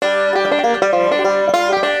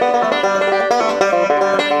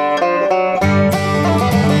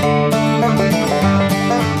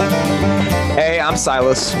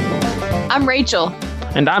Silas. I'm Rachel.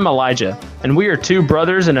 And I'm Elijah. And we are two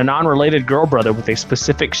brothers and a non-related girl brother with a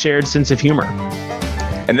specific shared sense of humor.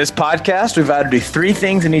 In this podcast, we've added to do three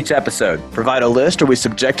things in each episode. Provide a list where we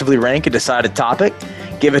subjectively rank and decide a topic,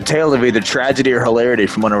 give a tale of either tragedy or hilarity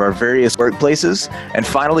from one of our various workplaces, and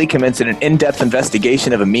finally commence an in-depth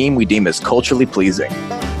investigation of a meme we deem as culturally pleasing.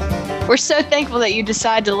 We're so thankful that you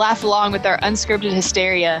decide to laugh along with our unscripted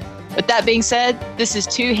hysteria. With that being said, this is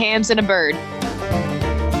Two Hams and a Bird.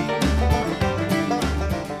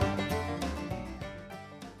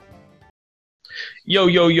 Yo,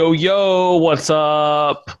 yo, yo, yo, what's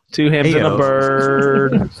up? Two Hams and a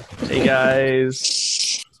Bird. Hey,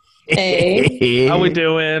 guys. Hey. How we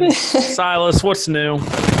doing? Silas, what's new?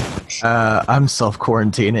 I'm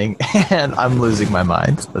self-quarantining, and I'm losing my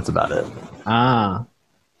mind. That's about it. Ah.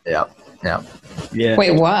 Yep. Yeah.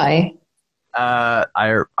 Wait, why?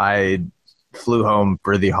 I flew home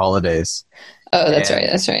for the holidays. Oh, that's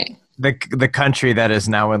right. The country that is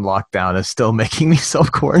now in lockdown is still making me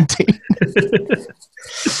self-quarantine.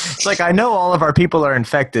 It's like, I know all of our people are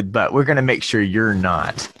infected, but we're going to make sure you're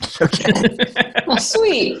not. Okay. Oh,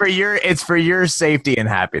 sweet. It's for your safety and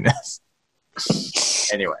happiness.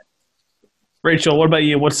 Anyway. Rachel, what about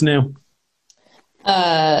you? What's new?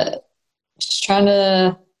 Just trying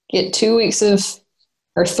to get 3 weeks of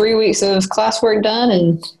classwork done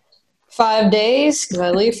in 5 days because I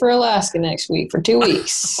leave for Alaska next week for 2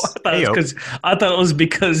 weeks. I thought it was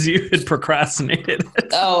because you had procrastinated.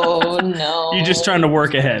 Oh, no. You're just trying to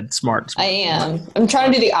work ahead. Smart. I am. I'm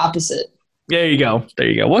trying to do the opposite. There you go.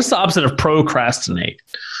 What's the opposite of procrastinate?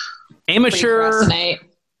 Amateur.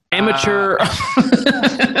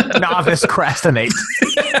 Novice crastinate.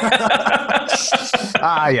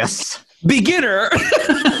 Yes. Beginner.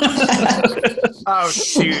 Oh,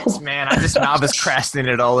 shoot, man. I just novice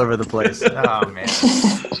crastinated all over the place. Oh, man.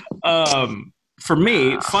 For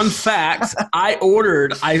me, fun fact,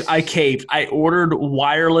 I caved. I ordered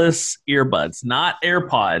wireless earbuds, not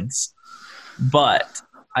AirPods, but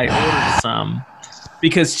I ordered some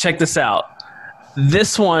because check this out.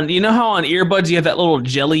 This one, you know how on earbuds you have that little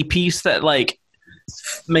jelly piece that like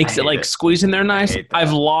makes it like squeeze in there nice?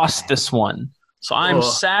 I've lost this one. So I'm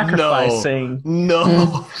sacrificing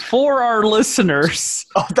for our listeners.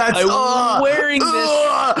 Oh, that's I'm wearing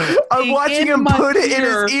this. I'm watching him put it in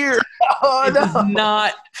his ear. Oh, it does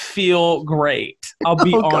not feel great. I'll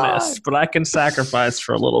be honest, but I can sacrifice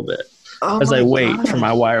for a little bit as I wait for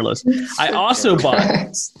my wireless. I also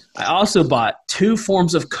bought 2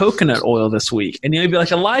 forms of coconut oil this week, and you'll be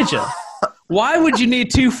like, Elijah, why would you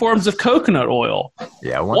need 2 forms of coconut oil?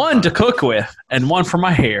 Yeah, one to cook with, and one for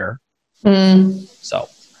my hair. So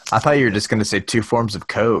I thought you were just going to say 2 forms of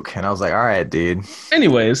Coke, and I was like, all right, dude.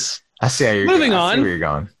 Anyways, I see how you're moving on. I on. see where you're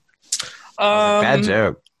going. Bad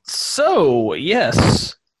joke. So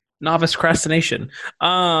yes, novice procrastination.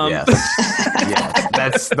 Yes,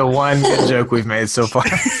 that's the one good joke we've made so far.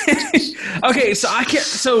 Okay,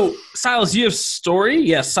 so Silas, you have story?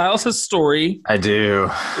 Yes, Silas has story. I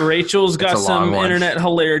do. Rachel's got some internet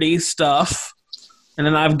hilarity stuff. And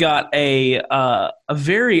then I've got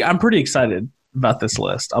I'm pretty excited about this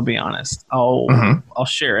list. I'll be honest. I'll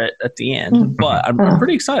share it at the end, but I'm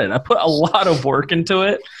pretty excited. I put a lot of work into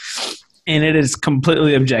it, and it is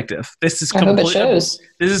completely objective. This is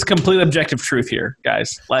complete objective truth here,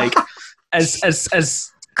 guys. Like as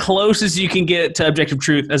close as you can get to objective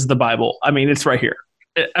truth as the Bible. I mean, it's right here.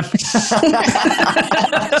 It's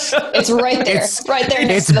right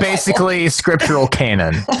there. It's basically scriptural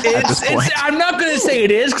canon at this point. I'm not going to say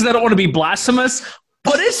it is because I don't want to be blasphemous,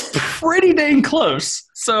 but it's pretty dang close.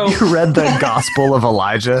 So you read the Gospel of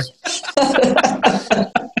Elijah?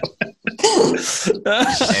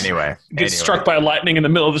 Anyway. Get struck by lightning in the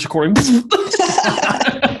middle of this recording.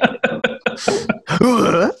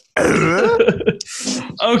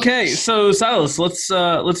 Okay, so Silas,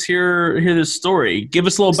 let's hear this story. Give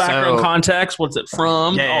us a little background context. What's it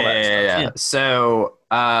from? All that stuff. Yeah. So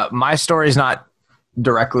my story is not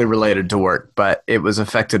directly related to work, but it was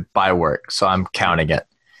affected by work, so I'm counting it.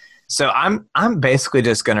 So I'm basically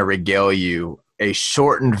just going to regale you a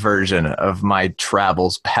shortened version of my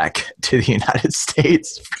travels back to the United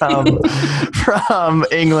States from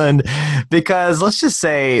England, because let's just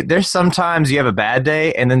say there's sometimes you have a bad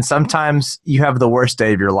day, and then sometimes you have the worst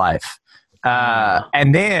day of your life.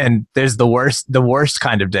 And then there's the worst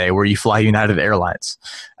kind of day where you fly United Airlines.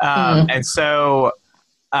 And so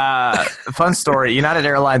fun story. United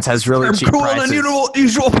Airlines has really cheap prices.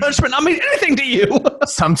 Unusual punishment. I mean, anything to you.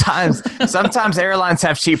 Sometimes airlines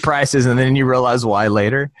have cheap prices, and then you realize why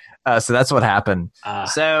later. So that's what happened.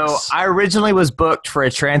 So I originally was booked for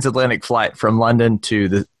a transatlantic flight from London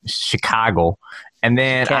to Chicago, And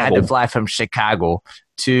then I had to fly from Chicago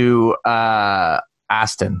to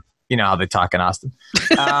Austin. You know how they talk in Austin.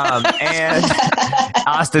 And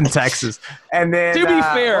Austin, Texas. And then to be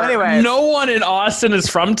fair, anyway, no one in Austin is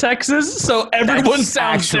from Texas, so everyone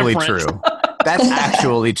sounds actually different. True. That's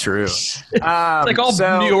actually true. It's like all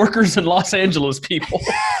New Yorkers and Los Angeles people.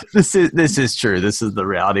 This is true. This is the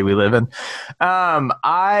reality we live in.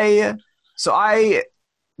 I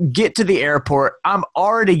get to the airport. I'm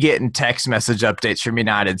already getting text message updates from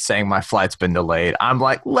United saying my flight's been delayed. I'm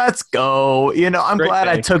like, let's go. You know, I'm glad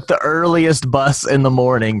I took the earliest bus in the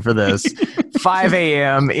morning for this. 5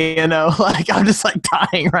 a.m., you know, like I'm just like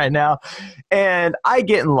dying right now. And I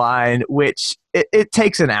get in line, which it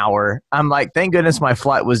takes an hour. I'm like, thank goodness my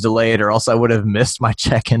flight was delayed or else I would have missed my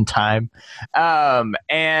check-in time.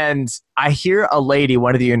 And I hear a lady,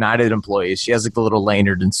 one of the United employees, she has like the little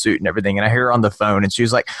lanyard and suit and everything. And I hear her on the phone and she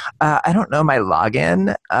was like, I don't know my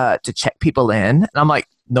login to check people in. And I'm like,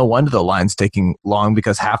 no wonder the line's taking long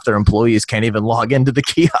because half their employees can't even log into the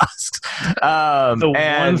kiosks. The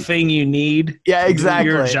one thing you need. Yeah,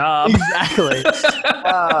 exactly. To do your job. Exactly.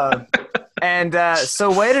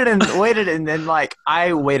 So waited and then like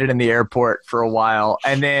I waited in the airport for a while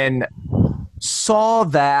and then saw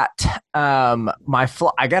that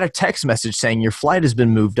I got a text message saying your flight has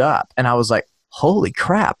been moved up. And I was like, holy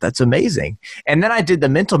crap, that's amazing. And then I did the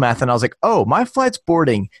mental math and I was like, oh, my flight's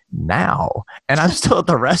boarding now and I'm still at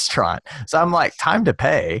the restaurant. So I'm like, time to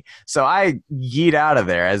pay. So I yeet out of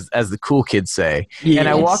there, as the cool kids say. Yes. And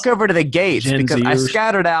I walk over to the gates because I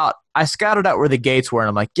scouted out where the gates were and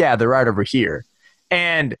I'm like, yeah, they're right over here.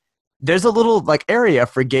 And there's a little like area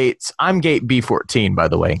for gates. I'm gate B14, by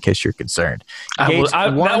the way, in case you're concerned. That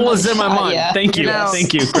was in my mind. Yeah. Thank you.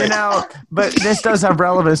 Thank you. You know, but this does have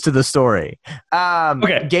relevance to the story.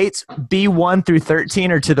 Okay. Gates B1 through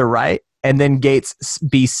 13 are to the right, and then gates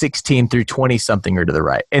B16 through 20 something are to the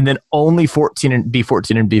right, and then only B14 and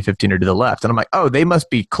B15 are to the left. And I'm like, oh, they must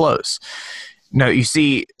be close. No, you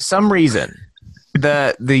see, some reason.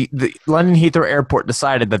 The London Heathrow Airport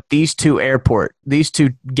decided that these two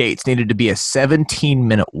gates needed to be a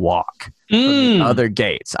 17-minute walk from the other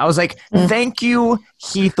gates. I was like, thank you,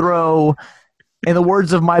 Heathrow. In the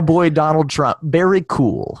words of my boy Donald Trump, very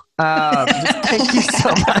cool. Thank you so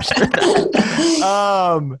much for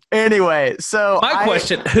that. Anyway, so my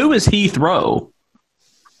question: who is Heathrow?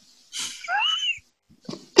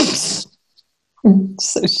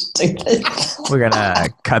 So stupid. We're gonna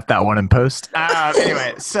cut that one in post.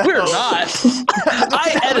 Anyway, so we're not.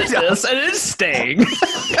 I edit this, and it's staying.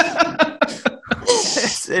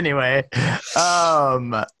 Anyway,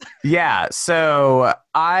 yeah. So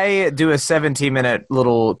I do a 17-minute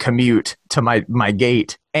little commute to my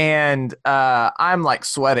gate, and I'm like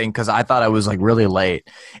sweating because I thought I was like really late.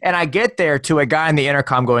 And I get there to a guy in the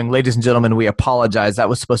intercom going, "Ladies and gentlemen, we apologize. That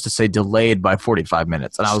was supposed to say delayed by 45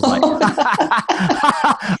 minutes." And I was like,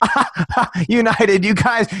 United, you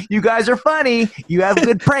guys are funny. You have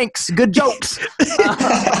good pranks, good jokes.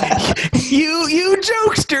 You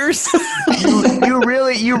jokesters. You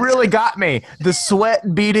really got me. The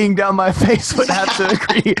sweat beating down my face would have to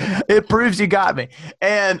agree. It proves you got me.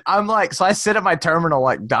 And I'm like, so I sit at my terminal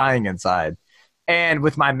like dying inside and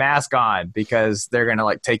with my mask on because they're going to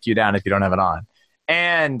like take you down if you don't have it on.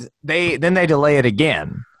 And they delay it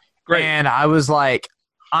again. Great. And I was like,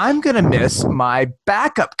 I'm going to miss my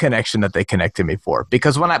backup connection that they connected me for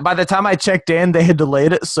because by the time I checked in, they had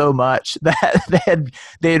delayed it so much that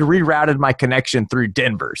they had rerouted my connection through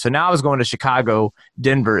Denver. So now I was going to Chicago,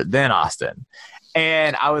 Denver, then Austin.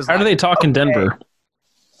 And I was How do they talk in Denver?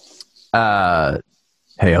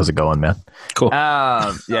 Hey, how's it going, man? Cool.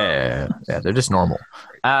 Yeah, they're just normal.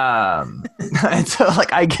 And so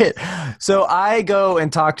like I go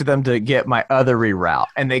and talk to them to get my other reroute,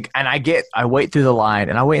 and I wait through the line,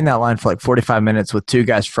 and I wait in that line for like 45 minutes with two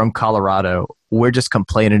guys from Colorado. We're just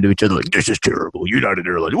complaining to each other like, this is terrible. United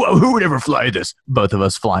Airlines. Well, who would ever fly this? Both of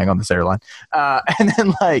us flying on this airline. And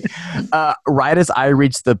then like right as I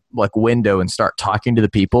reach the like window and start talking to the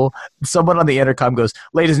people, someone on the intercom goes,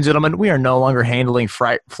 "Ladies and gentlemen, we are no longer handling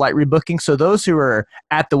flight rebooking. So those who are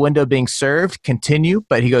at the window being served, continue."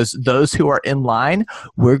 But he goes, "Those who are in line,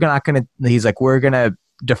 we're going to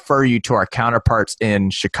defer you to our counterparts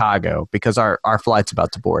in Chicago because our flight's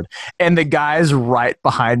about to board." And the guys right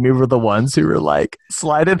behind me were the ones who were like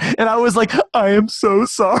sliding. And I was like, I am so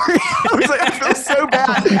sorry. I was like, I feel so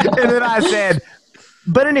bad. And then I said,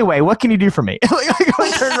 "But anyway, what can you do for me?"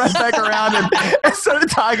 I turned right back around and started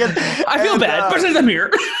talking. I feel bad, but I'm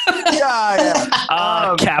here.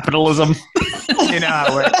 Yeah. Capitalism. You know how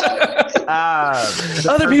it works.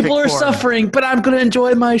 Other people are suffering, but I'm going to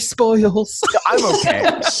enjoy my spoils. I'm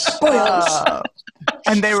okay.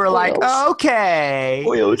 And they were like, okay.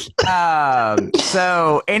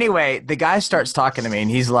 So anyway, the guy starts talking to me,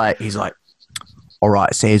 and he's like, all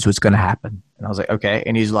right, so here's what's going to happen. And I was like, okay.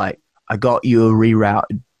 And he's like, I got you a reroute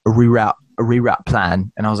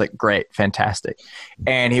plan. And I was like, great, fantastic.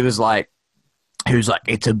 And he was like,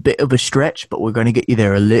 it's a bit of a stretch, but we're going to get you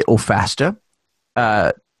there a little faster.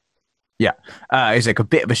 He's like, a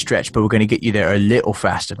bit of a stretch, but we're going to get you there a little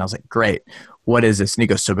faster. And I was like, great. What is this? And he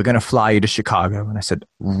goes, so we're going to fly you to Chicago. And I said,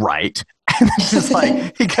 right. And it's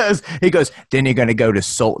like, he goes, then you're going to go to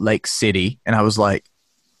Salt Lake City. And I was like,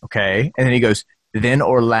 okay. And then he goes, then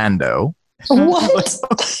Orlando. What?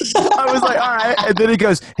 I was like, all right. And then he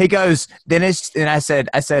goes, then it's, and I said,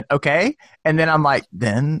 okay. And then I'm like,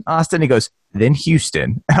 then Austin. He goes, then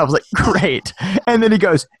Houston. And I was like, great. And then he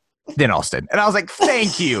goes, then Austin. And I was like,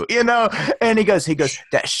 thank you, and he goes,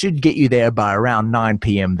 that should get you there by around 9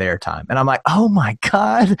 p.m. their time. And I'm like, oh my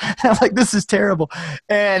God. And I'm like, this is terrible.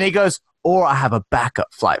 And he goes, or I have a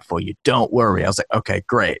backup flight for you. Don't worry. I was like, okay,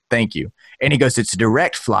 great. Thank you. And he goes, it's a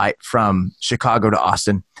direct flight from Chicago to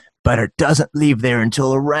Austin, but it doesn't leave there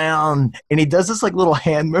until around, and he does this like little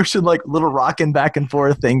hand motion, like little rocking back and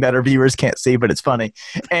forth thing that our viewers can't see, but it's funny.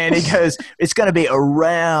 And he goes, it's going to be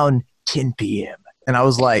around 10 p.m. And I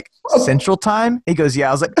was like, Central Time? He goes, yeah.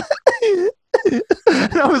 I was like,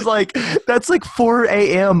 and I was like, that's like 4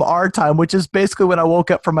 a.m. our time, which is basically when I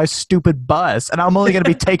woke up from my stupid bus. And I'm only going to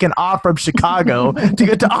be taken off from Chicago to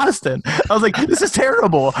get to Austin. I was like, this is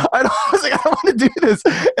terrible. I don't want to do this.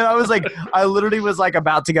 And I was like, I literally was like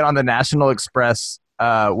about to get on the National Express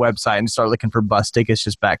website and start looking for bus tickets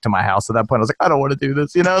just back to my house. At that point, I was like, I don't want to do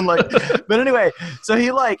this, and like, but anyway, so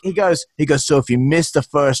he goes, so if you miss the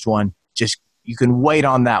first one, you can wait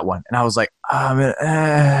on that one. And I was like,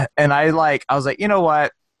 and I was like, you know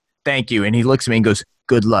what? Thank you. And he looks at me and goes,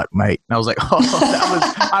 good luck, mate. And I was like,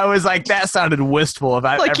 I was like, that sounded wistful.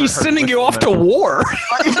 Like he's sending you off to war.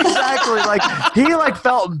 Exactly. Like he like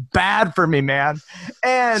felt bad for me, man.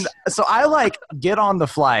 And so I like get on the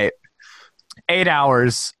flight, 8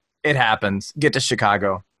 hours. It happens. Get to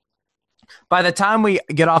Chicago. By the time we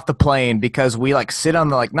get off the plane, because we like sit on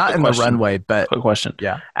the like not in the runway, but quick question.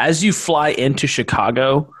 Yeah. As you fly into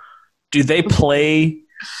Chicago, do they play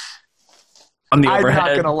on the overhead? I'm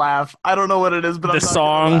not gonna laugh. I don't know what it is, but the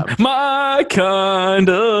song "My Kind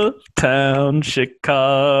of Town,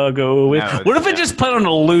 Chicago." What if it just played on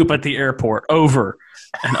a loop at the airport over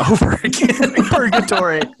and over again?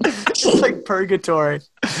 Purgatory. It's like purgatory.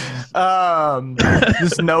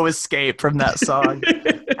 There's no escape from that song.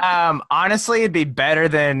 Honestly, it'd be better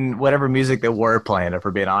than whatever music that we're playing, if we're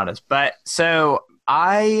being honest. But so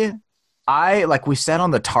I like we sat on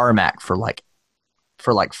the tarmac for like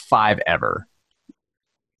 5 ever.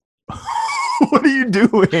 What are you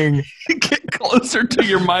doing? Get closer to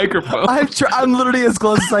your microphone. I'm literally as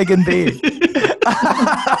close as I can be.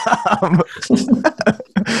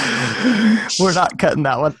 We're not cutting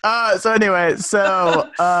that one. So anyway,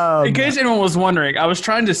 in case anyone was wondering, I was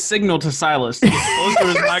trying to signal to Silas to get closer to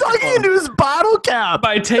his microphone. Talking into his bottle cap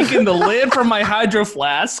by taking the lid from my hydro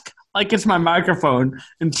flask, like it's my microphone,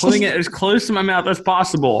 and putting it as close to my mouth as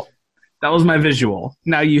possible. That was my visual.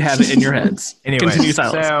 Now you have it in your heads. Anyway, continue,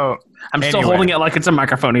 Silas. I'm still holding it like it's a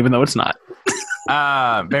microphone, even though it's not.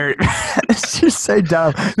 It's just so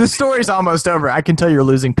dumb. The story's almost over. I can tell you're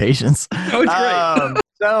losing patience. Oh, it's great.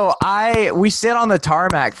 So we sit on the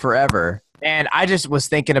tarmac forever, and I just was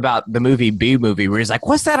thinking about the movie B Movie, where he's like,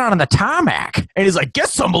 "What's that on the tarmac?" And he's like, "Get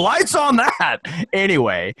some lights on that."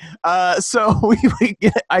 Anyway, so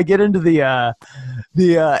I get into the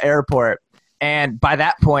airport, and by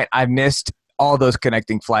that point, I missed all those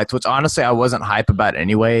connecting flights, which honestly I wasn't hype about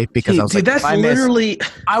anyway, because I was like, that's literally.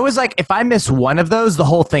 I was like, if I miss one of those, the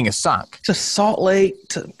whole thing is sunk. To Salt Lake.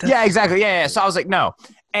 Yeah, exactly. Yeah. So I was like, no.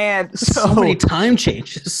 And so many time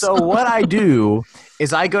changes. So what I do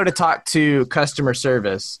is I go to talk to customer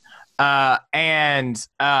service, and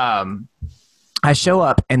I show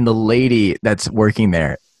up, and the lady that's working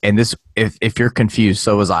there, and this, if you're confused,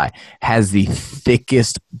 so was I, has the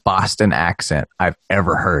thickest Boston accent I've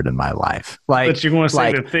ever heard in my life. Like, but you want to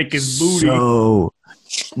say the thickest booty? So,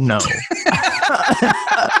 no.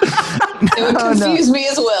 It would confuse me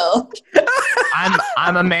as well.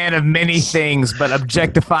 I'm a man of many things, but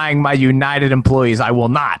objectifying my United employees, I will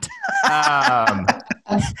not.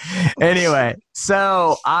 Anyway,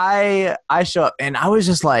 so I show up, and I was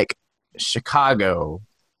just like, Chicago,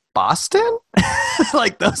 Boston?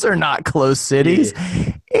 Like, those are not close cities.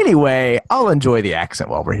 Yeah. Anyway, I'll enjoy the accent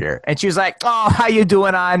while we're here. And she was like, oh, how you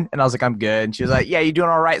doing, on? And I was like, I'm good. And she was like, yeah, you doing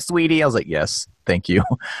all right, sweetie? I was like, yes. Thank you.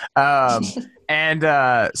 So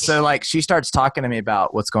like she starts talking to me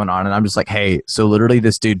about what's going on, and I'm just like, hey, so literally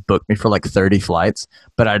this dude booked me for like 30 flights,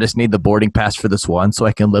 but I just need the boarding pass for this one so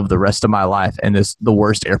I can live the rest of my life in the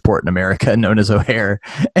worst airport in America known as O'Hare.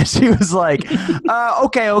 And she was like,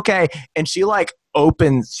 okay. And she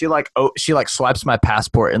swipes my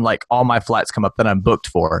passport, and like all my flights come up that I'm booked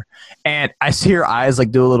for. And I see her eyes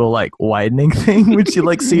like do a little like widening thing when she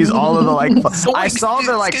like sees all of the like,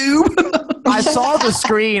 I saw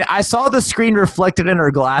the screen reflected in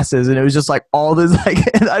her glasses, and it was just like all this like,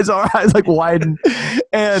 and I saw her eyes like widen,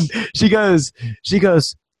 and she goes,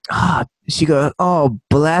 oh,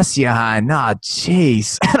 bless you, hon. Nah,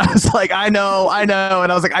 jeez. And I was like, I know. And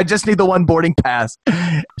I was like, I just need the one boarding pass.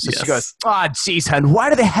 So she goes, oh, jeez, hon. Why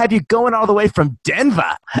do they have you going all the way from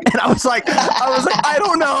Denver? And I was like, I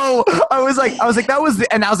don't know. I was like,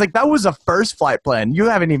 that was a first flight plan. You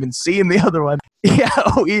haven't even seen the other one.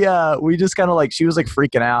 Yeah, we just kind of like, she was like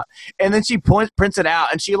freaking out. And then she prints it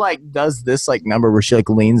out, and she like does this like number where she like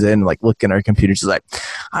leans in, like looking at her computer. She's like,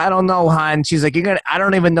 I don't know, hon. She's like, I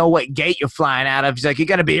don't even know what gate you're flying out of. She's like, you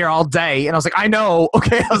got to be here all day. And I was like, I know.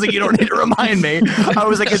 Okay. I was like, you don't need to remind me. I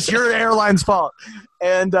was like, it's your airline's fault.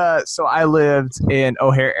 And so I lived in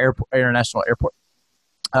O'Hare International Airport.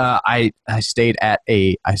 I spent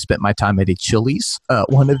my time at a Chili's,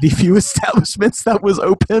 one of the few establishments that was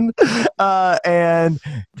open, and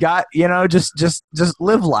got, just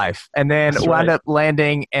live life. And then wound up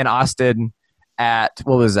landing in Austin at,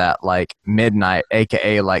 what was that, like midnight,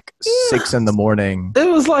 aka like 6 in the morning. It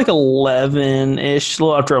was like 11-ish, a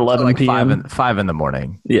little after 11 like p.m. 5 in the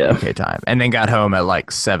morning. Yeah. Okay, time. And then got home at like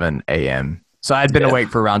 7 a.m. So I'd been awake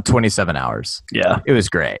for around 27 hours. Yeah. It was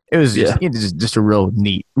great. It was just a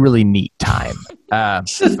really neat time.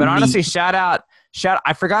 But honestly, shout out,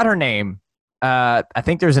 I forgot her name. I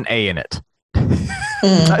think there's an A in it.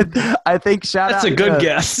 I think That's a good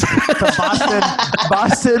guess.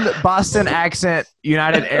 The Boston accent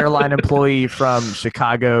United Airline employee from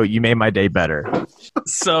Chicago. You made my day better.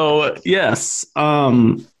 So yes,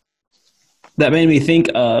 that made me think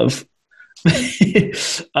of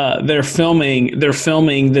they're filming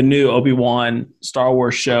the new Obi-Wan Star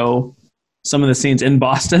Wars show. Some of the scenes in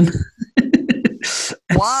Boston.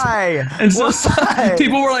 Why? And so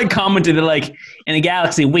people were like commenting, they're like, in a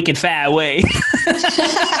galaxy wicked far away.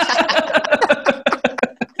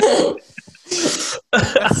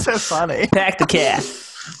 That's so funny. Pack the cat.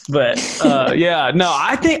 But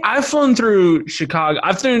I think I've flown through Chicago.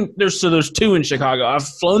 There's two in Chicago. I've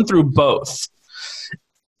flown through both.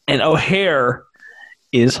 And O'Hare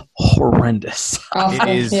is horrendous. It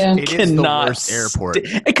is the worst airport.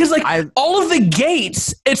 Because all of the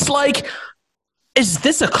gates, it's like, is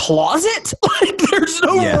this a closet? Like, there's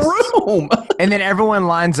no room. And then everyone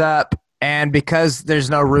lines up, and because there's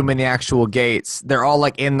no room in the actual gates, they're all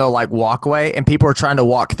like in the like walkway, and people are trying to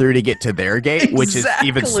walk through to get to their gate, which is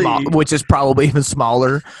even small, which is probably even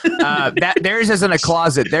smaller. That theirs isn't a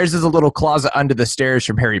closet. Theirs is a little closet under the stairs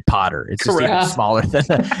from Harry Potter. It's just even smaller than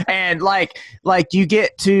that. And like you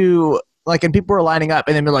get to like, and people are lining up,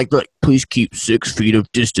 and then they're like, look, please keep 6 feet of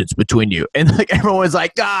distance between you. And like everyone's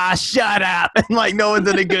like, shut up. And like no one's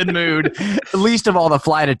in a good mood. Least of all the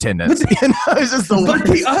flight attendants. It's just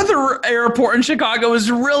the other airport in Chicago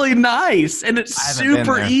is really nice, and it's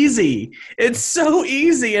super easy. It's so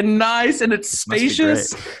easy and nice, and it's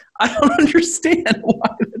spacious. I don't understand why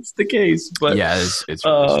that's the case, but yeah, it's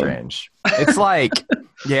really strange. It's like,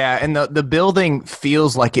 and the building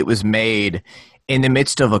feels like it was made in the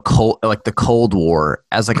midst of the Cold War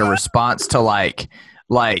as like a response to what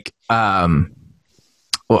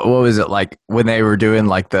was it, like when they were doing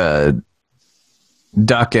like the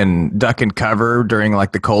duck and cover during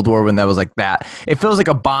like the Cold War, when that was like that. It feels like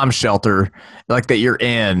a bomb shelter like that you're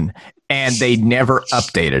in, and they never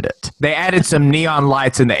updated it. They added some neon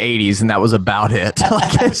lights in the 80s, and that was about it.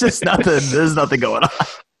 Like, it's just nothing. There's nothing going on.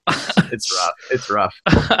 It's rough.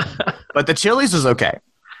 But the Chili's was okay.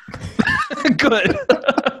 Good.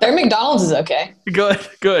 Their McDonald's is okay. Good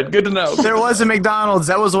to know. There was a McDonald's.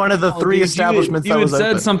 That was one of the 3 establishments that was open. You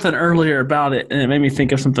had said something earlier about it, and it made me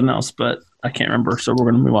think of something else, but I can't remember, so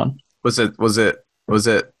we're going to move on. Was it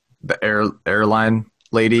the airline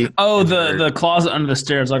lady? Oh, the closet under the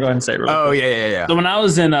stairs. I'll go ahead and say it real quick. Oh, yeah. So when I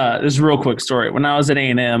was in this is a real quick story. When I was at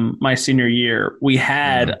A&M my senior year, we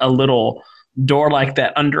had a little door like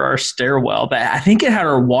that under our stairwell that I think it had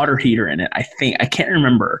our water heater in it. I can't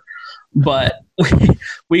remember, but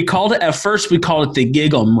we called it, at first we called it the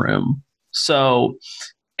Gig'em room. So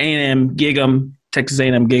A&M, Gig'em, Texas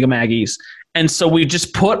A&M, Gig'em Aggies. And so we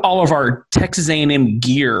just put all of our Texas A&M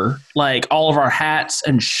gear, like all of our hats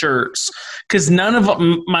and shirts, because none of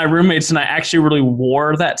my roommates and I actually really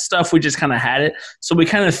wore that stuff. We just kind of had it. So we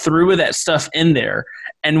kind of threw that stuff in there.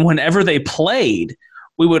 And whenever they played,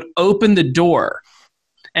 we would open the door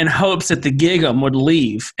in hopes that the Gig'em would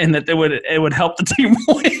leave and that it would help the team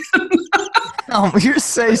win. Oh, you're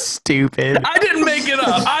so stupid. I didn't make it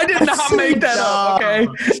up. I did not make that up. Okay.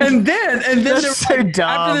 And then so dumb.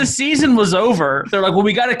 After the season was over, they're like, well,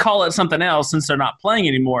 we got to call it something else since they're not playing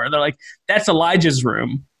anymore. And they're like, that's Elijah's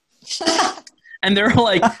room. And they're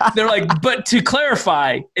like, but to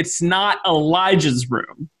clarify, it's not Elijah's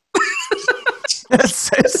room. That's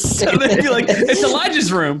so So they'd be like, it's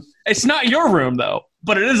Elijah's room. It's not your room though,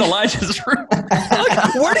 but it is Elijah's room.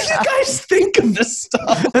 Like, where do you guys think of this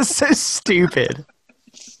stuff? That's so stupid.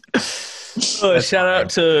 Shout out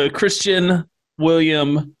to Christian,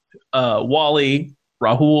 William, Wally,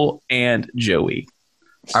 Rahul, and Joey.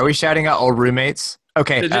 Are we shouting out old roommates?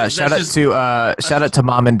 Okay, shout out to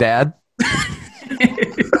mom and dad.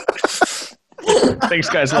 Thanks,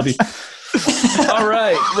 guys. Love you. All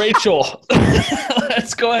right, Rachel.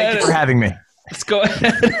 Let's go ahead. Thank you for having me. Let's go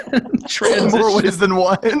ahead and transition. More ways than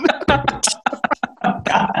one.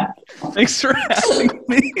 Thanks for having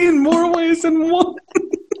me in more ways than one.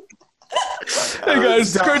 Hey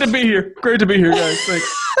guys, it's great to be here. Great to be here, guys.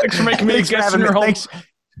 Thanks for making me a guest in your home. Thanks.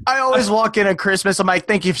 I always walk in at Christmas. I'm like,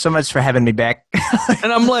 thank you so much for having me back.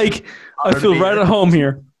 And I'm like, I feel right at home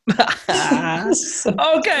here.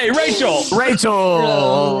 Okay, Rachel.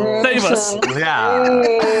 Save us.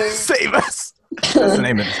 Yeah. Save us. That's the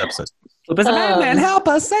name of this episode. Man, help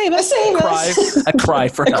us, save us. Save us. A cry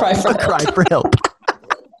for help. A cry for help.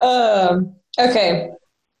 Okay.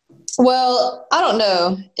 Well, I don't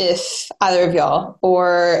know if either of y'all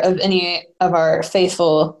or of any of our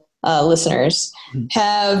faithful listeners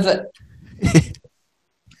have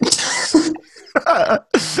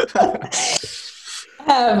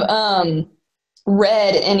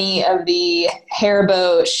read any of the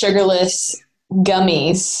Haribo sugarless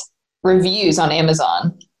gummies reviews on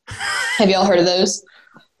Amazon. Have y'all heard of those?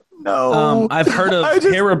 No. I've heard of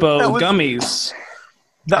Haribo gummies.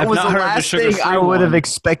 That was the last thing I would have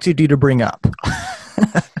expected you to bring up.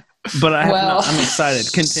 But I'm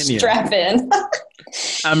excited. Continue. Strap in.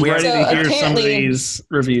 I'm ready to hear some of these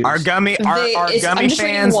reviews. Our gummy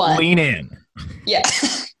fans lean in. Yeah.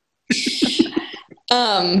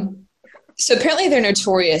 So apparently they're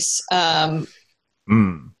notorious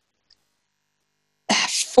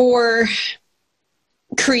for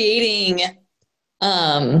creating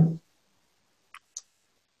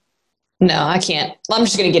no, I can't. I'm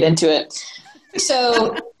just going to get into it.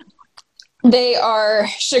 So they are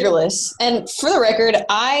sugarless. And for the record,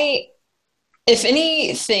 if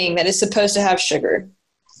anything that is supposed to have sugar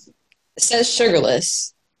says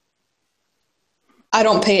sugarless, I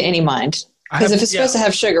don't pay it any mind. Because if it's supposed to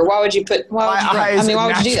have sugar, why would you do that?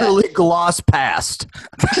 Naturally gloss past.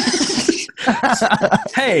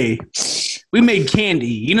 Hey, we made candy.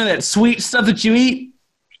 You know that sweet stuff that you eat?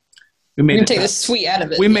 We made take the sweet out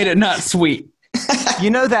of it. We made it not sweet. You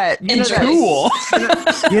know that cool.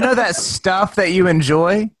 You know that stuff that you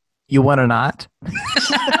enjoy? You want to not?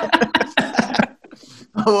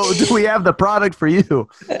 Oh, do we have the product for you?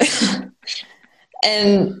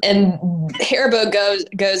 And Haribo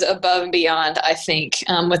goes above and beyond, I think,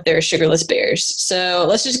 with their sugarless bears. So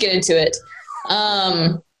let's just get into it.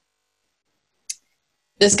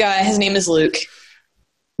 This guy, his name is Luke,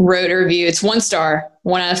 wrote a review. It's 1 star,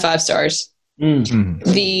 1 out of 5 stars.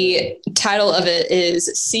 The title of it is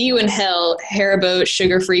 "See You in Hell, Haribo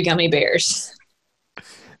Sugar-Free Gummy Bears."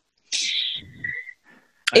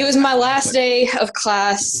 It was my last day of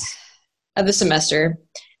class of the semester,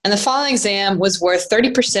 and the following exam was worth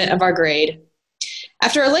 30% of our grade.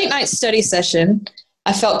 After a late night study session,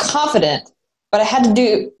 I felt confident, but I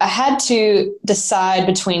had to decide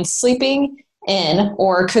between sleeping in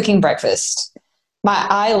or cooking breakfast. My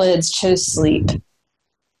eyelids chose sleep.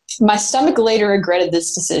 My stomach later regretted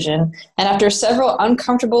this decision, and after several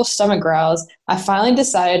uncomfortable stomach growls, I finally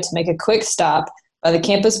decided to make a quick stop by the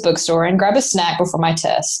campus bookstore and grab a snack before my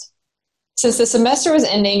test. Since the semester was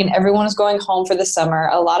ending and everyone was going home for the summer,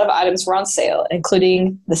 a lot of items were on sale,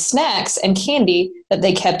 including the snacks and candy that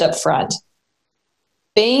they kept up front.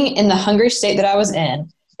 Being in the hungry state that I was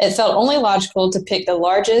in, it felt only logical to pick the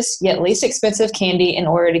largest yet least expensive candy in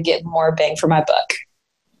order to get more bang for my buck.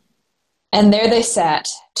 And there they sat,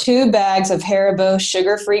 2 bags of Haribo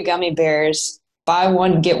sugar-free gummy bears, buy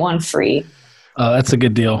one, get one free. Oh, that's a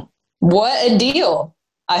good deal. What a deal,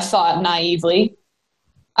 I thought naively.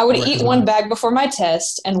 I would eat 1 bag before my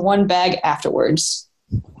test and 1 bag afterwards.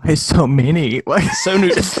 Why so many? Like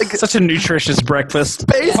Such a nutritious breakfast.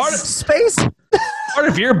 Space Part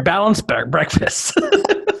of your balanced breakfast.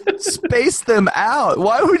 Space them out.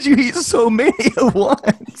 Why would you eat so many at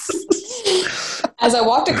once? As I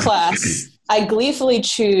walked to class, I gleefully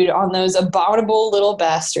chewed on those abominable little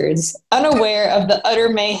bastards, unaware of the utter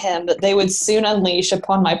mayhem that they would soon unleash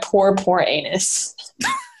upon my poor, poor anus.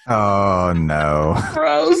 Oh, no.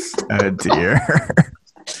 Gross. Oh, dear.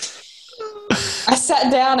 I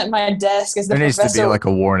sat down at my desk as the There professor... needs to be like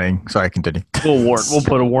a warning. Sorry, continue. We'll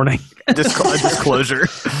put a warning. Disclosure.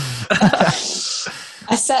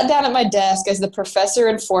 I sat down at my desk as the professor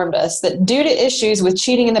informed us that due to issues with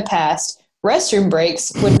cheating in the past, restroom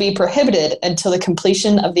breaks would be prohibited until the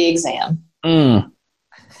completion of the exam. Mm.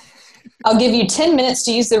 I'll give you 10 minutes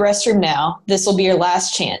to use the restroom now. This will be your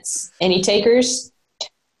last chance. Any takers?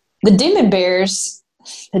 The demon bears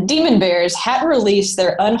hadn't released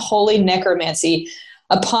their unholy necromancy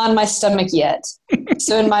upon my stomach yet.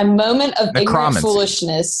 So in my moment of ignorant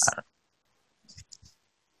foolishness...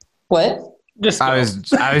 What? I was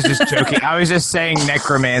just joking. I was just saying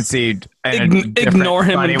necromancy. Ignore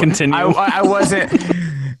him and continue. I wasn't.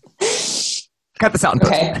 Cut this out.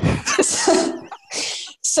 Okay.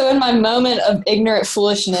 So in my moment of ignorant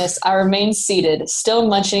foolishness, I remained seated, still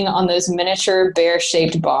munching on those miniature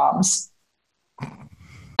bear-shaped bombs.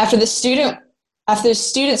 After the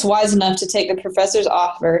students wise enough to take the professor's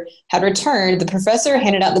offer had returned, the professor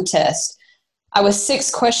handed out the test. I was 6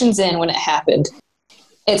 questions in when it happened.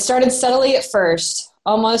 It started subtly at first,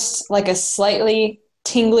 almost like a slightly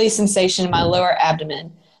tingly sensation in my lower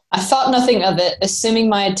abdomen. I thought nothing of it, assuming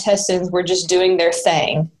my intestines were just doing their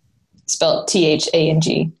thing. Spelled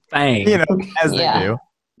T-H-A-N-G. Thang. You know, as they do.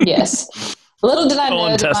 Yes. Little did I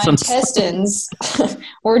know that my intestines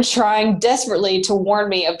were trying desperately to warn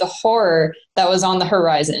me of the horror that was on the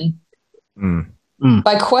horizon.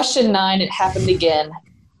 By question 9, it happened again.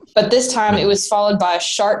 But this time it was followed by a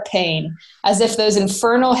sharp pain, as if those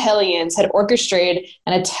infernal hellions had orchestrated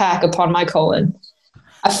an attack upon my colon.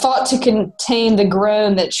 I fought to contain the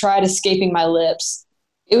groan that tried escaping my lips.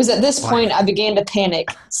 It was at this point I began to panic.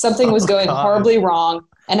 Something was going horribly wrong,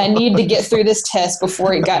 and I needed to get through this test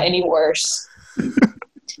before it got any worse.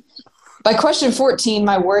 By question 14,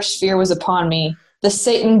 my worst fear was upon me. The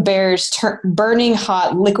Satan bear's burning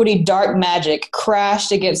hot, liquidy dark magic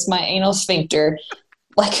crashed against my anal sphincter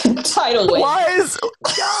like a tidal wave. Why is...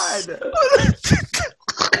 God.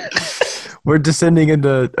 We're descending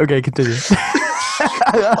into... Okay, continue.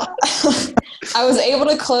 I was able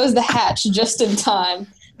to close the hatch just in time.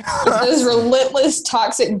 Those relentless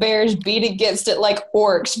toxic bears beat against it like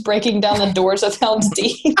orcs breaking down the doors of Helm's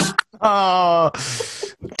Deep. Oh,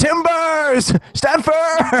 timbers! Stand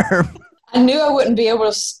firm! I knew I wouldn't be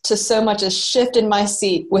able to so much as shift in my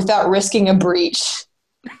seat without risking a breach.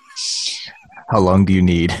 How long do you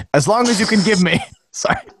need? As long as you can give me.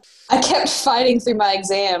 Sorry. I kept fighting through my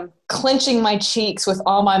exam, clenching my cheeks with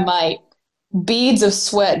all my might. Beads of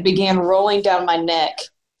sweat began rolling down my neck.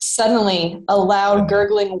 Suddenly, a loud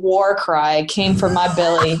gurgling war cry came from my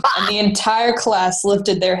belly, and the entire class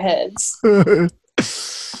lifted their heads.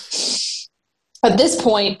 At this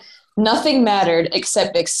point, nothing mattered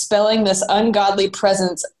except expelling this ungodly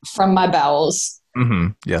presence from my bowels. Mm-hmm.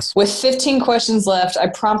 Yes. With 15 questions left, I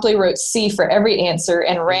promptly wrote C for every answer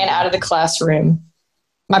and ran out of the classroom.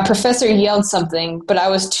 My professor yelled something, but I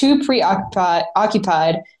was too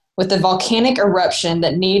preoccupied with the volcanic eruption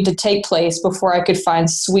that needed to take place before I could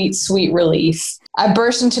find sweet, sweet relief. I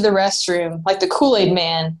burst into the restroom like the Kool-Aid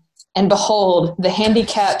Man, and behold, the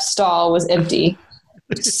handicapped stall was empty.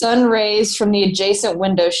 Sun rays from the adjacent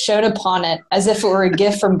window shone upon it as if it were a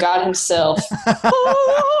gift from God himself.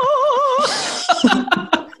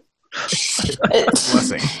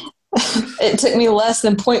 It took me less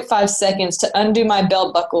than 0.5 seconds to undo my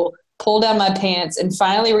belt buckle, pull down my pants, and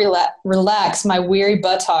finally relax my weary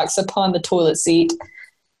buttocks upon the toilet seat.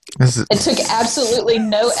 It took absolutely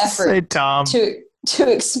no effort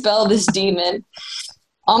to expel this demon.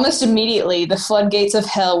 Almost immediately, the floodgates of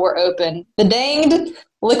hell were open. The danged,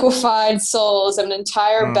 liquefied souls of an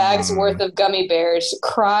entire bag's worth of gummy bears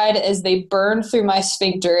cried as they burned through my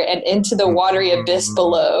sphincter and into the watery abyss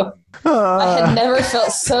below. I had never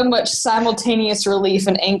felt so much simultaneous relief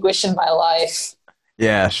and anguish in my life.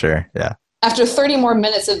 Yeah, sure. Yeah. After 30 more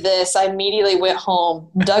minutes of this, I immediately went home,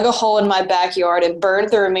 dug a hole in my backyard, and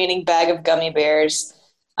burned the remaining bag of gummy bears.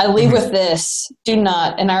 I leave with this: do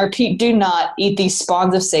not, and I repeat, do not eat these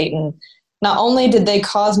spawns of Satan. Not only did they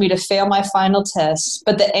cause me to fail my final test,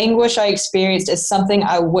 but the anguish I experienced is something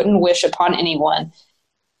I wouldn't wish upon anyone,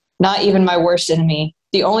 not even my worst enemy.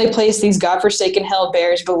 The only place these godforsaken hell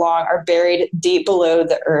bears belong are buried deep below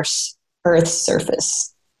the Earth's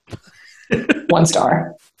surface. 1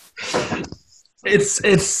 star.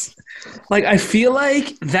 It's like, I feel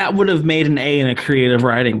like that would have made an A in a creative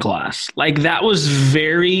writing class. Like, that was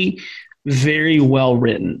very, very well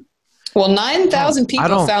written. Well, 9,000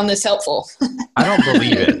 people found this helpful. I don't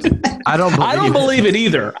believe it. I don't believe it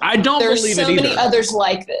either. I don't believe it either. There's so many others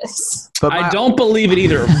like this. But I don't believe it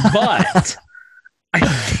either, but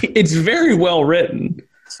it's very well written.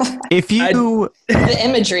 The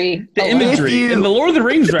imagery and the Lord of the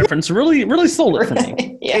Rings reference really, really sold it for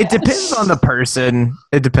me. Yeah. It depends on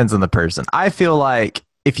the person. I feel like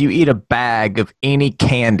if you eat a bag of any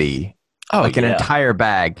candy, an entire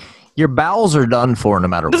bag, your bowels are done for no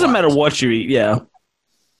matter what. Doesn't matter what you eat, yeah.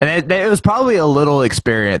 And it was probably a little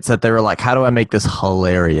experience that they were like, how do I make this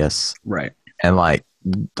hilarious? Right. And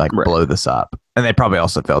blow this up. And they probably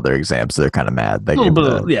also failed their exams, so they're kind of mad. A little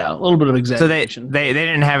bit of exaggeration. So they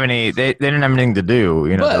didn't have any. They didn't have anything to do.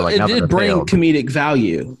 You know, but like, it did bring comedic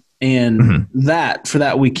value, and for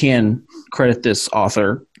that we can credit this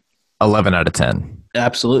author. 11 out of 10.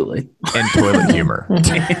 Absolutely. And toilet humor.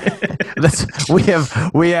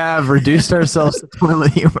 We have reduced ourselves to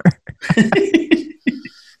toilet humor.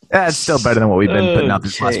 That's still better than what we've been putting out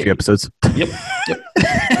these last few episodes. Yep.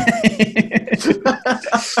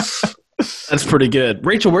 That's pretty good.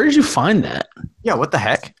 Rachel, where did you find that? Yeah, what the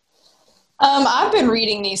heck? I've been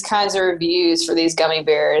reading these kinds of reviews for these gummy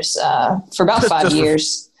bears for about 5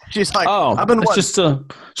 years. She's like, it's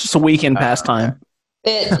just a weekend pastime.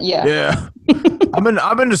 Yeah.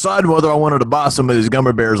 I've been deciding whether I wanted to buy some of these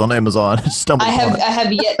gummy bears on Amazon. I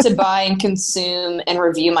have yet to buy and consume and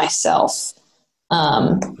review myself.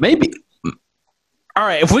 Maybe. All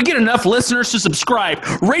right, if we get enough listeners to subscribe,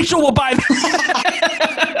 Rachel will buy them.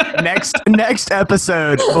 Next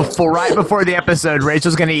episode, right before the episode,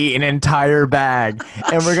 Rachel's going to eat an entire bag,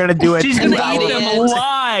 and we're going to do it. She's going to eat them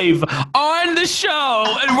live on the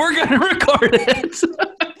show, and we're going to record it.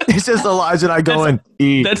 It's just Elijah and I going,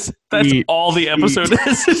 that's all the episode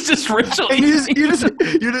is. It's just Rachel. And you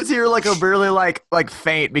just hear like a really like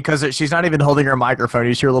faint, because she's not even holding her microphone.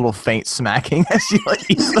 You just hear a little faint smacking as she like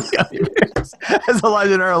eats the gummy bears. As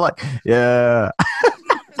Elijah and I are like, yeah.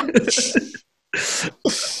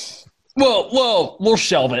 Well, we'll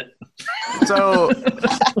shelve it. So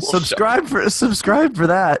subscribe for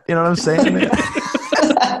that. You know what I'm saying?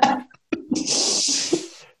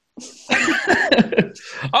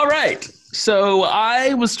 All right. So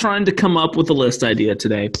I was trying to come up with a list idea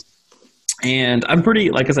today, and I'm pretty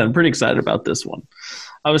excited about this one.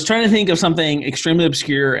 I was trying to think of something extremely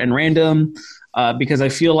obscure and random because I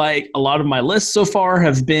feel like a lot of my lists so far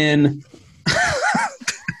have been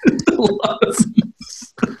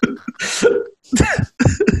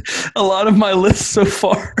a lot of my lists so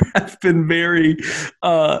far have been very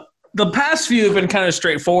the past few have been kind of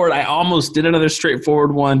straightforward. I almost did another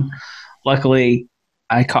straightforward one. Luckily,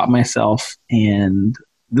 I caught myself, and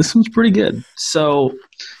this one's pretty good. So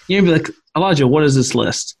you're going to be like, Elijah, what is this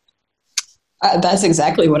list? That's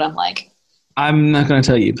exactly what I'm like. I'm not going to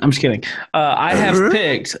tell you. I'm just kidding. I have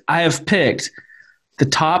picked the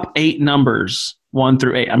top 8 numbers 1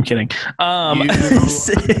 through 8. I'm kidding. This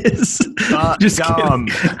is just kidding.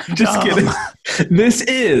 This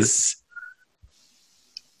is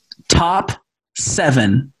top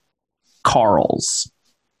 7 Carls.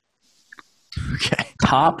 Okay.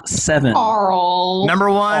 Top 7. Carl.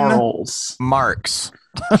 Number 1. Carls. Marks.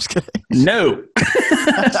 I'm just kidding. No.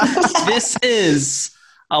 This is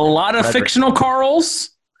a lot of fictional Carls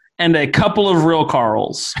and a couple of real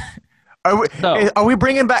Carls. Are we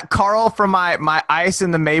bringing back Carl from my Ice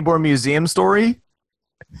in the Mayborn Museum story?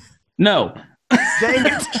 No. Dang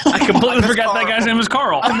it. I completely forgot that guy's name was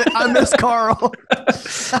Carl. I miss Carl.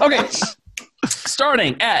 Okay.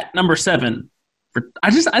 Starting at number 7. I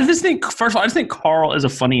just think, first of all, I just think Carl is a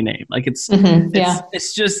funny name. Like it's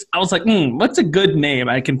just, I was like, what's a good name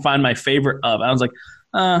I can find my favorite of? I was like,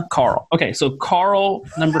 Carl. Okay. So Carl,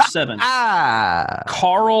 number 7.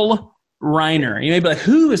 Carl Reiner. You may be like,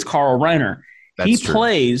 who is Carl Reiner? He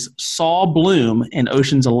plays Saul Bloom in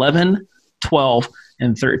Ocean's 11, 12,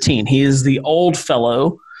 and 13. He is the old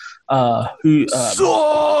fellow who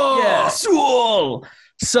Saul! Yeah, Saul.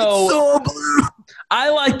 So Saul Bloom. I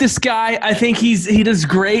like this guy. I think he does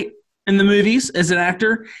great in the movies as an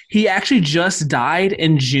actor. He actually just died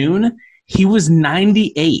in June. He was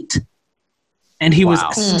 98. And he was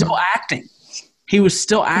still acting. He was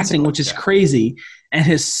still acting, which is crazy. And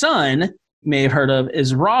his son, you may have heard of,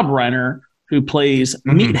 is Rob Reiner, who plays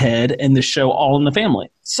Meathead in the show All in the Family.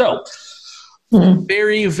 So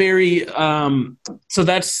Very, very. So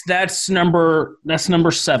that's number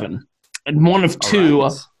 7, and one of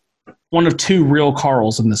two real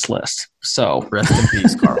Carls in this list. So rest in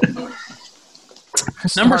peace, Carl.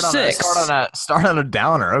 Number 6. Start on a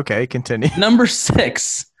downer. Okay, continue. Number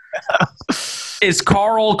 6 is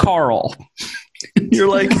Carl. You're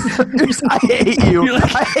like, I hate you.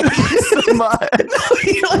 Like, I hate you so much.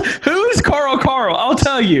 like, who is Carl? I'll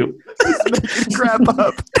tell you. Crap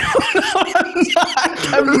up.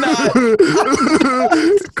 I'm not.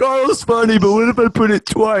 Carl's funny, but what if I put it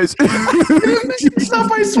twice?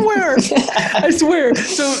 Stop, I swear.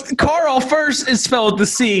 So Carl first is spelled with the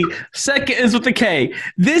C, second is with the K.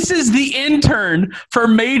 This is the intern for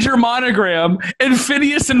Major Monogram in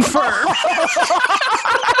Phineas and Ferb.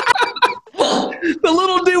 The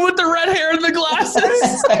little dude with the red hair and the glasses.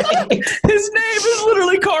 His name is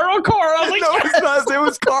literally Carl. I was like, No, it's not. It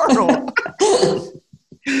was Carl.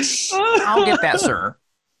 I'll get that, sir.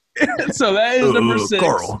 So that is number 6.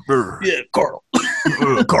 Carl. Yeah, Carl.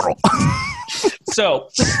 Carl. So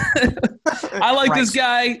I like this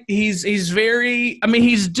guy. He's very. I mean,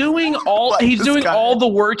 he's doing all the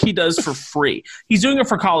work he does for free. He's doing it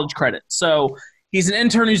for college credit. So he's an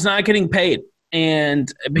intern who's not getting paid,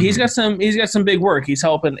 but he's got some big work. He's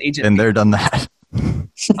helping Agent. And they're done that.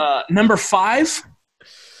 Number 5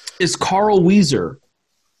 is Carl Wheezer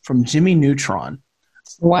from Jimmy Neutron.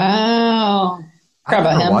 Wow. I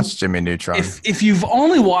never watched Jimmy Neutron. If you've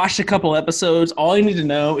only watched a couple episodes, all you need to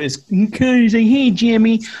know is, hey,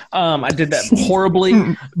 Jimmy. I did that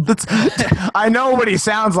horribly. I know what he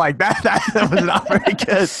sounds like. That was not very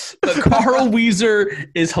good. But Carl Wheezer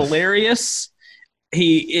is hilarious.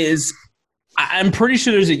 He is. I'm pretty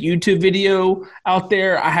sure there's a YouTube video out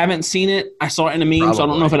there. I haven't seen it. I saw it in a meme, Probably. So I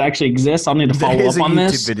don't know if it actually exists. I'll need to follow up on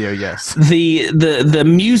this. There is a YouTube video, yes. The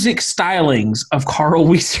music stylings of Carl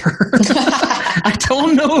Wheezer. I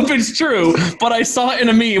don't know if it's true, but I saw it in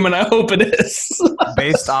a meme, and I hope it is.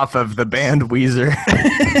 Based off of the band Weezer.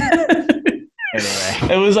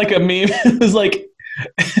 Anyway, it was like a meme. It was like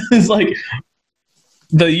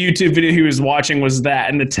the YouTube video he was watching was that,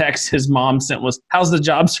 and the text his mom sent was, "How's the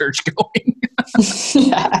job search going?"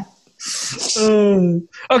 Yeah.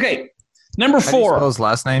 Okay, number 4. How do you spell his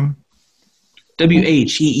last name?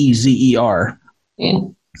 Wheezer. Yeah.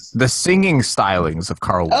 The singing stylings of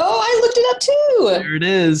Carl. Oh, I looked it up too. There it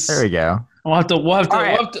is. There we go. We'll have to.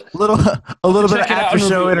 Right. A little bit of after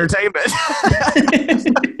show entertainment.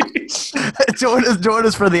 Join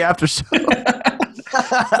us for the after show.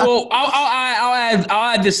 Well, I'll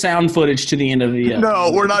add the sound footage to the end of the. No,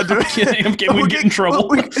 we're not doing it. I'm kidding. We get in trouble.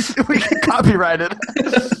 We get copyrighted.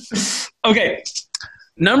 Okay,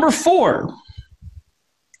 number 4.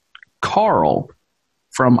 Carl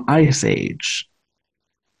from Ice Age.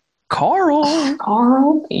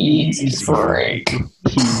 Carl eats Frank.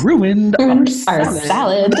 He ruined our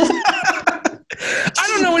salad. I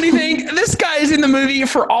don't know anything. This guy is in the movie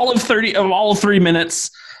for all of 3 minutes.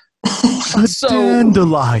 So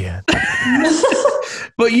dandelion.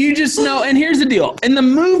 But you just know, and here's the deal. In the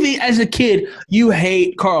movie, as a kid, you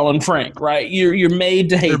hate Carl and Frank, right? You're made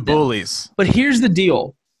to hate them. They're bullies. But here's the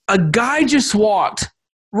deal. A guy just walked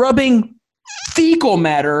rubbing fecal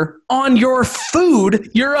matter on your food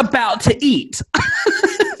you're about to eat.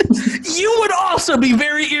 You would also be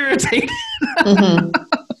very irritated. Mm-hmm.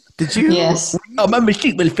 Did you? Yes. Oh, my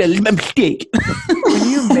mistake. When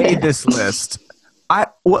you made this list,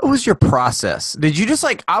 what was your process? Did you just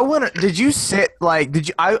I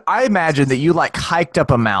imagine that you hiked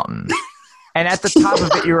up a mountain and at the top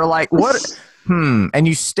of it you were like, what? And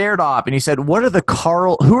you stared off and you said, who are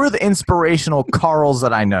the inspirational Carls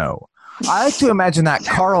that I know? I like to imagine that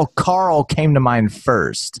Carl came to mind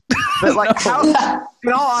first. But how,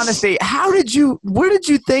 in all honesty, where did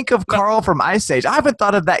you think of Carl from Ice Age? I haven't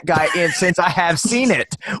thought of that guy since I have seen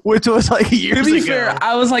it, which was years ago. To be fair,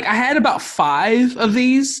 I was I had about 5 of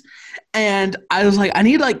these, and I was I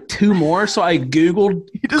need 2 more, so I Googled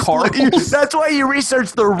Carls. That's why you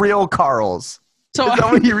researched the real Carls. So is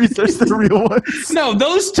that when you researched the real ones? No,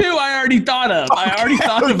 those 2 I already thought of. I already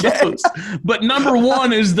thought of those. But number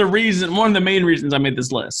 1 is one of the main reasons I made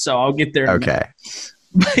this list. So I'll get there. Okay.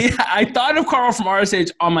 But yeah, I thought of Carl from Ice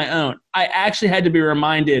Age on my own. I actually had to be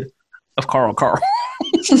reminded of Carl. I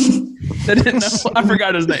didn't know. I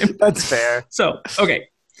forgot his name. That's fair. So, okay.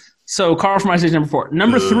 So Carl from Ice Age number 4.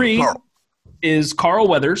 Number 3 is Carl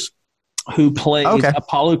Weathers, who plays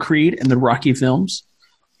Apollo Creed in the Rocky films.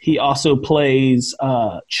 He also plays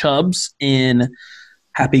Chubbs in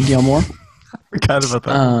Happy Gilmore. I forgot about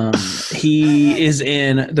that. He is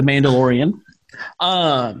in The Mandalorian.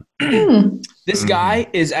 This guy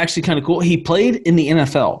is actually kind of cool. He played in the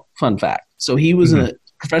NFL Fun fact. So he was a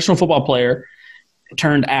professional football player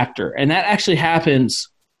turned actor. And that actually happens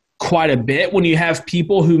quite a bit when you have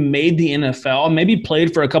people who made the NFL, maybe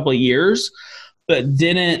played for a couple of years, but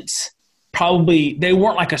they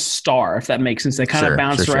weren't like a star, if that makes sense. They kind of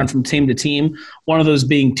bounced around from team to team. One of those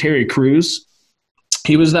being Terry Crews.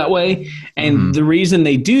 He was that way. And the reason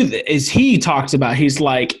they do that is he talks about, he's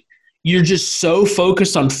like, you're just so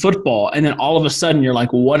focused on football. And then all of a sudden you're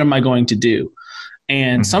like, what am I going to do?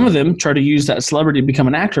 And some of them try to use that celebrity to become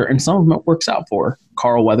an actor, and some of them it works out for.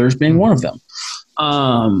 Carl Weathers being one of them.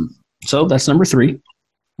 So that's number 3.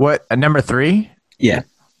 What? Number 3? Yeah.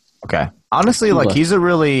 Okay. Honestly, like he's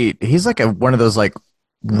like one of those like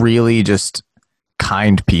really just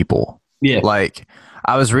kind people. Yeah. Like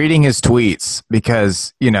I was reading his tweets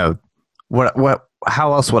because, you know,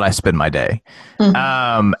 how else would I spend my day?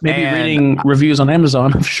 Maybe reading reviews on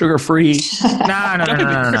Amazon of sugar-free.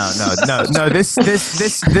 No. This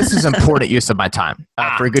is important use of my time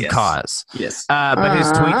for a good cause. Yes. But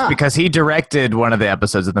his tweets, because he directed one of the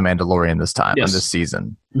episodes of The Mandalorian this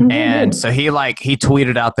season. And so he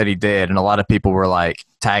tweeted out that he did, and a lot of people were like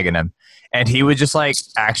tagging him, and he would just like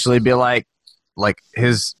actually be like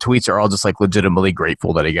his tweets are all just like legitimately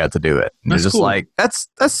grateful that he got to do it. And it's just cool. Like that's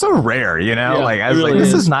so rare, you know? Yeah, like I was really like,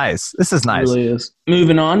 this is nice. This is nice. It really is.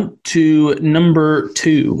 Moving on to number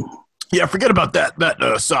 2. Yeah, forget about that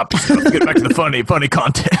soppy stuff. Get back to the funny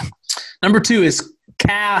content. Number 2 is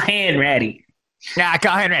Kyle Hanratty. Yeah,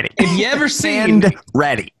 Kyle Hanratty. Have you ever seen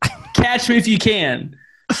Ready? Catch Me If You Can?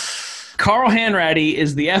 Carl Hanratty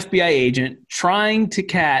is the FBI agent trying to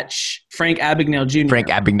catch Frank Abagnale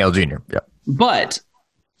Jr. Yep. But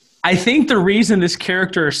I think the reason this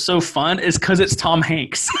character is so fun is because it's Tom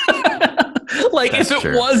Hanks. Like, if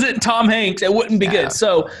it wasn't Tom Hanks, it wouldn't be good.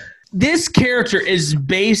 So this character is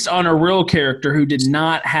based on a real character who did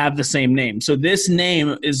not have the same name. So this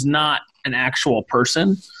name is not an actual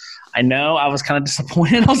person. I know. I was kind of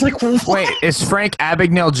disappointed. I was like, what? Wait, is Frank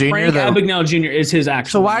Abagnale Jr. Frank Abagnale Jr. is his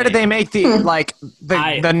actual So why name. did they make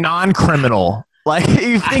the non-criminal? Like,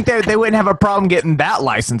 you think they wouldn't have a problem getting that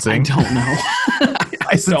licensing? I don't know.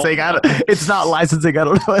 Licensing? It's not licensing. I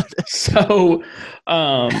don't know what it is. So,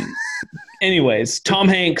 anyways, Tom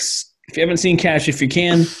Hanks, if you haven't seen Catch If You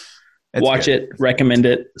Can, watch it, recommend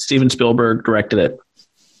it. Steven Spielberg directed it.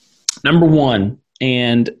 Number 1,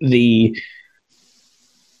 and the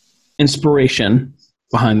inspiration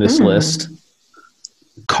behind this list,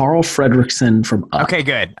 Carl Fredricksen from Up. Okay,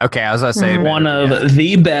 good. Okay, I was going to say one of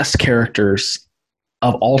the best characters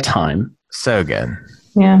of all time. So good.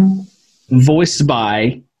 Yeah. Voiced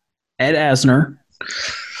by Ed Asner.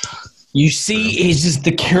 You see, he's just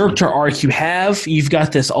the character arc you have. You've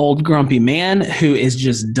got this old grumpy man who is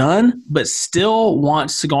just done, but still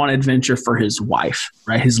wants to go on adventure for his wife,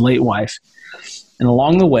 right? His late wife. And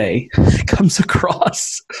along the way, comes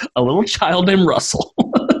across a little child named Russell,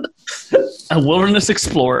 a wilderness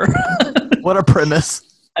explorer. What a premise.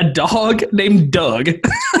 A dog named Doug.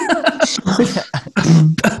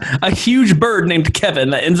 A huge bird named Kevin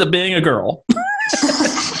that ends up being a girl.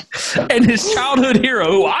 And his childhood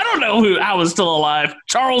hero, who I don't know how was still alive,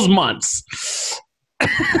 Charles Muntz.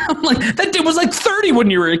 I'm like, that dude was like 30 when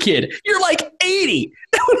you were a kid. You're like 80.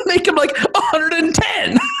 That would make him like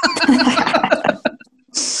 110.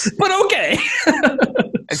 But okay.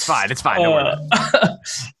 It's fine.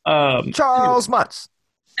 Charles Muntz.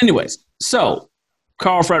 Anyways, so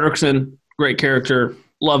Carl Fredricksen, great character.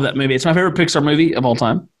 Love that movie. It's my favorite Pixar movie of all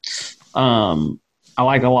time. I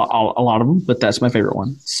like a lot of them, but that's my favorite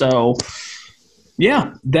one. So,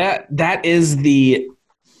 yeah, that is the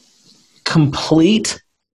complete,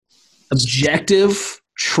 objective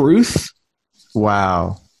truth.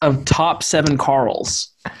 Wow. Of top 7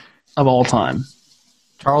 Carls of all time.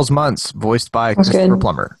 Charles Muntz, voiced by Christopher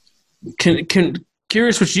Plummer.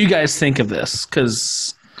 Curious what you guys think of this,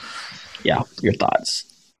 because, yeah, your thoughts.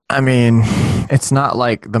 I mean, it's not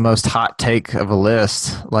like the most hot take of a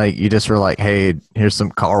list. Like, you just were like, hey, here's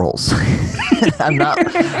some Carls. I'm not,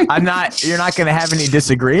 you're not going to have any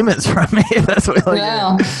disagreements from me. That's what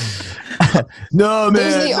no. No,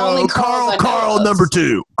 man. No, Carl number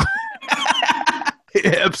 2.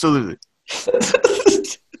 Yeah, absolutely.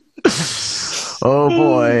 Oh,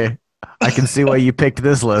 boy. I can see why you picked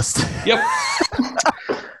this list. Yep.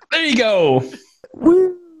 There you go.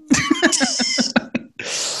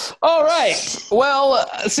 All right. Well,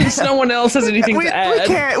 since no one else has anything to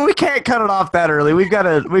add, we can't cut it off that early. We've got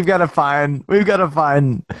to find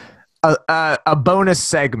a bonus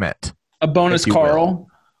segment. A bonus Carl.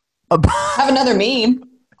 Have another meme.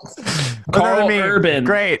 Carl Urban.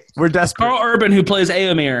 Great. We're desperate. Carl Urban, who plays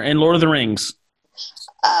Éomer in Lord of the Rings.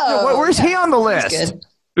 Oh, where's he on the list? Good.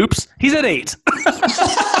 Oops, he's at 8.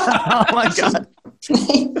 Oh my god.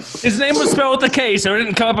 His name was spelled with a K, so it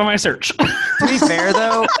didn't come up on my search. To be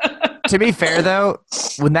fair though,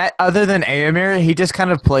 when that other than Éomer, he just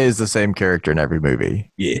kind of plays the same character in every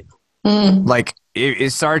movie. Yeah. Like in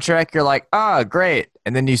Star Trek, you're like, great,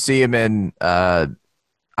 and then you see him in.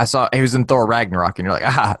 I saw he was in Thor Ragnarok, and you're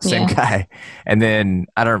like, same guy. And then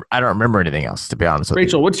I don't remember anything else, to be honest with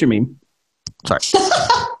Rachel, what's your meme? Sorry.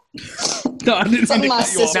 No, I didn't mean to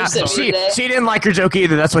cut you off. She didn't like your joke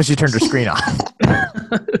either. That's why she turned her screen off.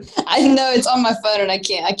 I know it's on my phone and I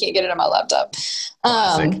can't get it on my laptop.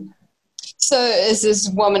 So it's this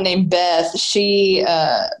woman named Beth. She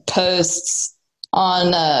posts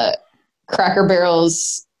on Cracker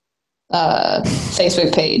Barrel's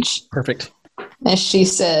Facebook page. Perfect. And she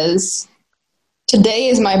says, "Today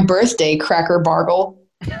is my birthday, Cracker Bargle.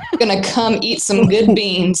 Gonna come eat some good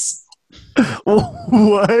beans."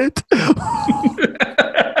 What?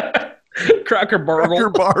 Cracker Bargle. Cracker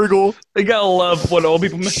Bargle. They gotta love when old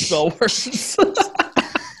people misspell words.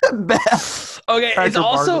 Beth. Okay, Cracker it's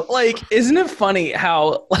also Bargle. like, isn't it funny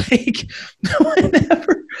how like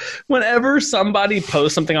whenever somebody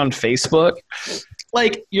posts something on Facebook,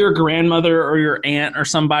 like your grandmother or your aunt or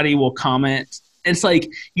somebody will comment. It's like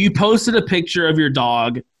you posted a picture of your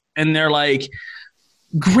dog and they're like,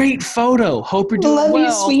 "Great photo. Hope you're doing well. Love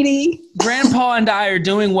you, sweetie. Grandpa and I are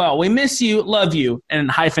doing well. We miss you. Love you." And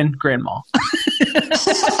hyphen grandma.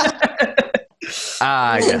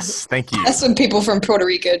 Yes. Thank you. That's what people from Puerto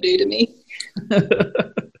Rico do to me.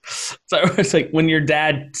 So it's like when your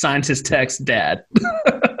dad signs his text, Dad.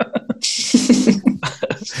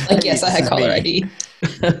 Like, yes, I had caller ID.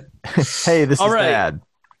 Hey, this All is right. Dad.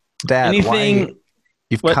 Dad, Anything?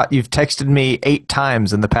 you've texted me 8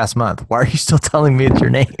 times in the past month. Why are you still telling me it's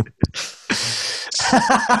your name?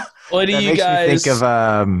 What do That you makes guys me think of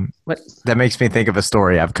What? That makes me think of a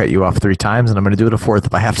story. I've cut you off 3 times, and I'm going to do it a 4th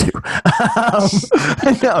if I have to.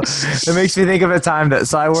 No, it makes me think of a time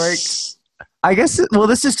that I worked. I guess. Well,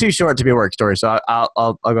 this is too short to be a work story, so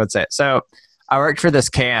I'll go and say it. So I worked for this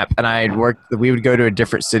camp, and we would go to a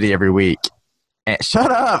different city every week. And,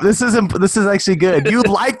 shut up! This is actually good. You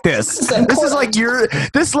like this? This is like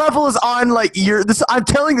this level is on like your. This I'm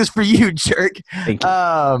telling this for you, jerk. Thank you.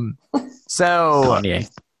 So Kanye.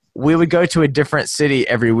 we would go to a different city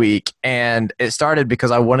every week, and it started because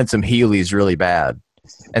I wanted some Heelys really bad.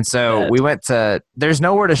 And so we went to, there's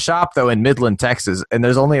nowhere to shop though in Midland, Texas, and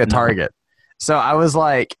there's only a Target. So I was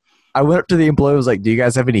like, I went up to the employee, was like, "Do you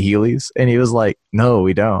guys have any Heelys?" And he was like, "No,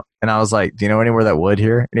 we don't." And I was like, "Do you know anywhere that would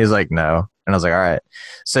here?" And he was like, "No." And I was like, "All right."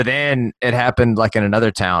 So then it happened like in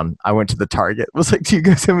another town. I went to the Target. Was like, "Do you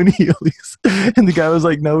guys have any Heelys?" And the guy was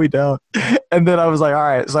like, "No, we don't." And then I was like, "All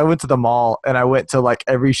right." So I went to the mall and I went to like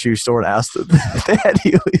every shoe store and asked them if they had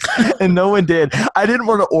Heelys, and no one did. I didn't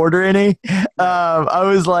want to order any. I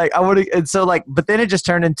was like, I would, and so like, but then it just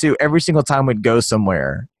turned into every single time we'd go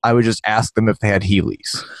somewhere, I would just ask them if they had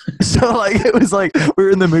Heelys. So like, it was like we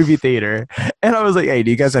were in the movie theater, and I was like, "Hey,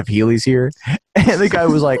 do you guys have Heelys here?" And the guy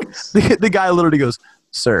was like, the guy literally goes,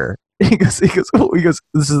 "Sir." He goes,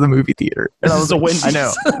 "This is the movie theater." And I was like, "I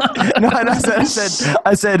know." No, and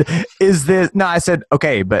I said, "Is this?" No, I said,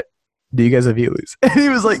 "Okay, but do you guys have Heelys?" And he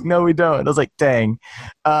was like, "No, we don't." And I was like, "Dang."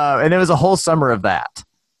 And it was a whole summer of that.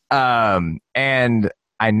 And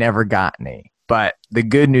I never got any. But the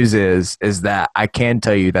good news is that I can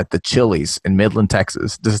tell you that the Chili's in Midland,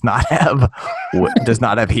 Texas, does not have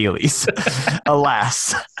Heelys.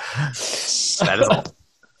 Alas, that is all.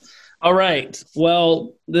 All right.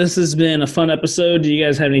 Well, this has been a fun episode. Do you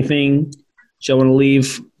guys have anything you want to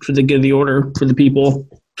leave for the good of the order, for the people,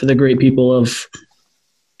 for the great people of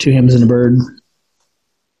Two Hams and a Bird?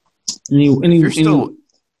 Any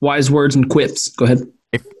wise words and quips? Go ahead.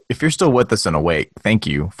 If you're still with us and awake, thank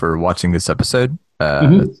you for watching this episode.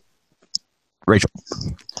 Rachel.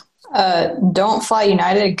 Don't fly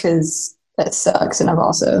United because that sucks, and I've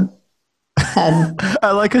also had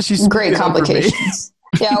I like how she's great complications.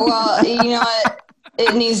 Yeah, well, you know what?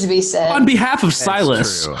 It needs to be said. On behalf of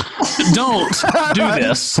Silas, don't do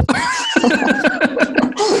this.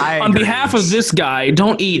 On behalf of this guy,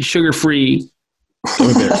 don't eat sugar-free.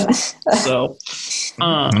 So,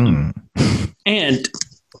 and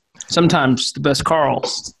sometimes the best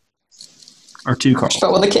Carls are 2 Carls.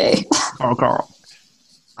 But with a K. Carl.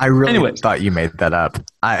 I really thought you made that up.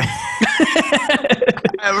 I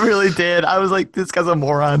really did. I was like, this guy's a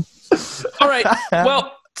moron. All right.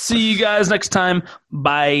 Well, see you guys next time.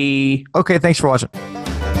 Bye. Okay, thanks for watching.